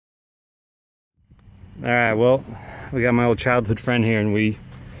Alright, well, we got my old childhood friend here, and he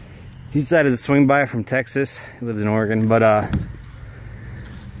decided to swing by from Texas. He lives in Oregon, but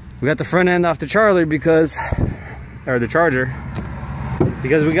we got the front end off the Charger because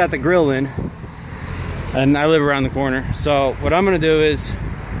we got the grill in, and I live around the corner. So what I'm gonna do is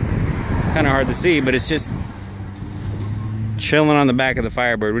kind of hard to see, but it's just chilling on the back of the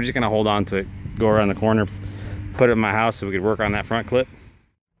Firebird. We're just gonna hold on to it, go around the corner, put it in my house so we could work on that front clip.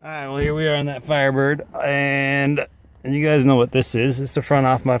 All right, well, here we are on that Firebird, and you guys know what this is. It's the front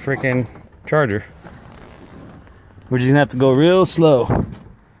off my freaking Charger. We're just gonna have to go real slow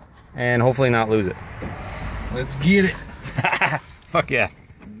and hopefully not lose it. Let's get it. Fuck yeah.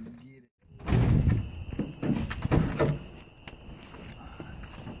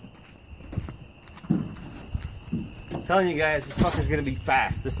 I'm telling you guys, this fucker's gonna be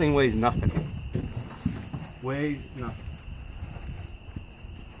fast. This thing weighs nothing. Weighs nothing.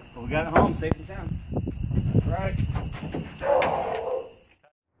 But we got it home, safe and sound. That's right.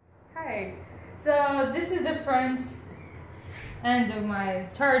 Hi. So this is the front end of my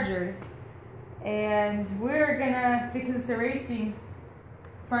Charger, and we're gonna, because it's a racing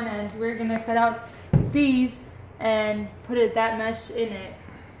front end, we're gonna cut out these and put that mesh in it.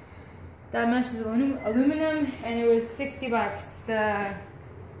 That mesh is aluminum, and it was 60 bucks. The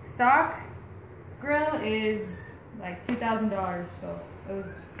stock grill is like $2,000, so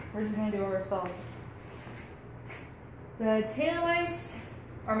we're just gonna do it ourselves. The taillights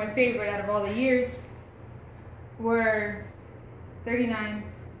are my favorite out of all the years. Were $39,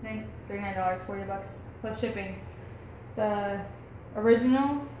 $40 bucks plus shipping. The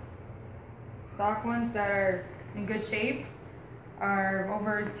original stock ones that are in good shape are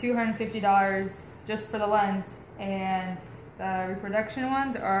over $250 just for the lens, and the reproduction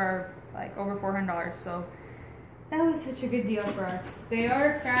ones are like over $400. So that was such a good deal for us. They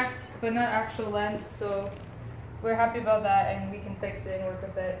are cracked, but not actual lens, so we're happy about that, and we can fix it and work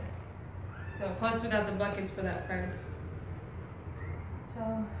with it. So plus we got the buckets for that price.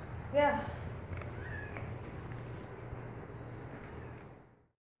 So yeah.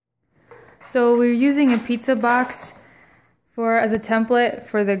 So we're using a pizza box as a template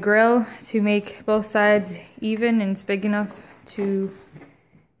for the grill to make both sides even, and it's big enough to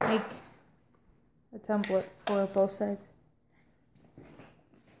make a template for both sides.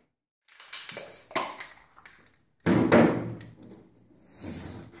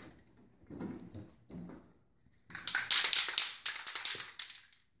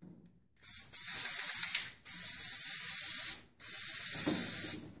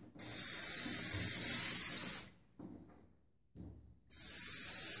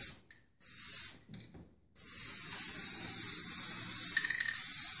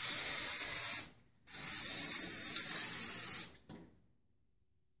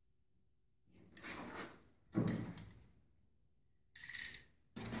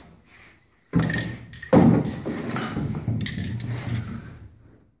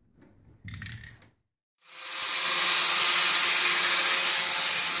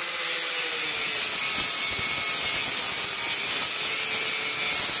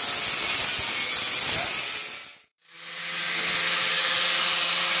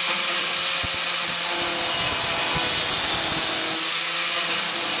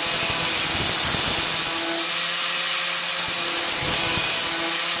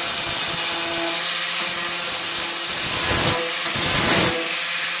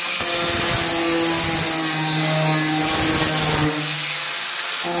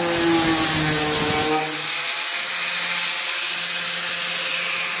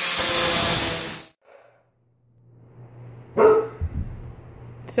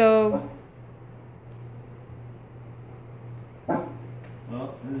 So,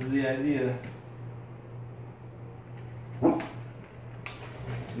 well, this is the idea.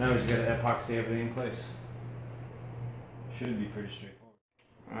 Now we just gotta epoxy everything in place. Should be pretty straightforward.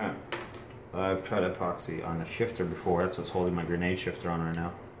 Alright. I've tried epoxy on the shifter before. That's what's holding my grenade shifter on right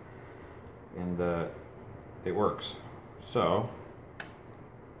now. And it works. So,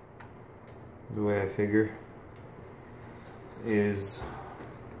 the way I figure is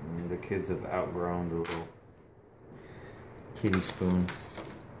the kids have outgrown the little kitty spoon.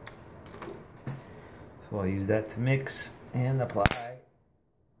 So I'll use that to mix and apply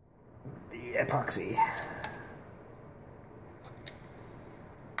the epoxy,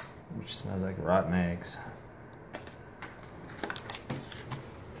 which smells like rotten eggs.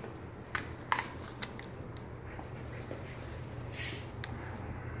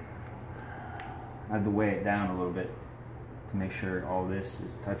 I have to weigh it down a little bit to make sure all this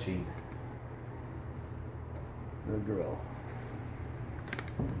is touching the grill.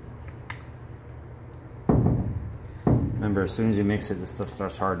 Remember, as soon as you mix it, the stuff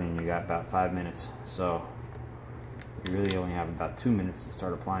starts hardening. You got about 5 minutes, so you really only have about 2 minutes to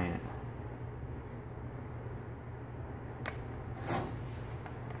start applying it.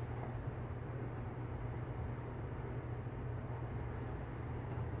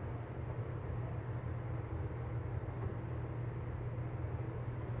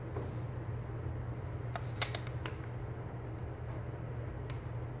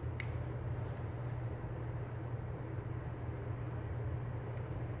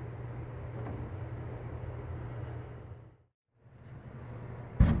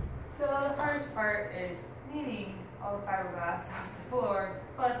 So the hardest part is cleaning all the fiberglass off the floor,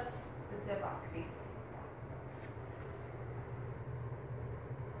 plus this epoxy.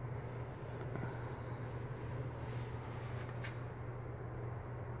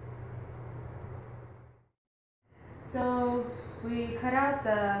 So we cut out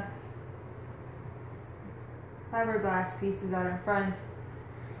the fiberglass pieces out in front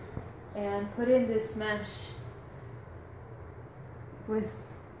and put in this mesh with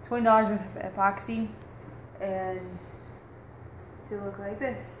 $20 worth of epoxy and to look like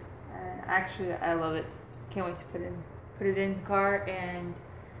this. And actually I love it. Can't wait to put it in the car and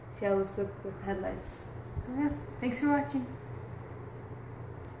see how it looks with headlights. So yeah, thanks for watching.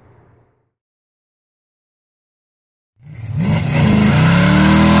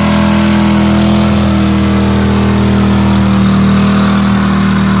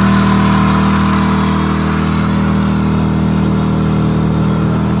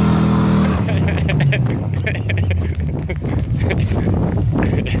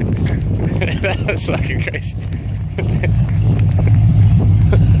 That was fucking crazy.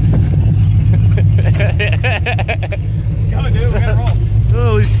 Let's go, dude. We gotta roll.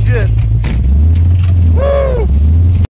 Holy shit.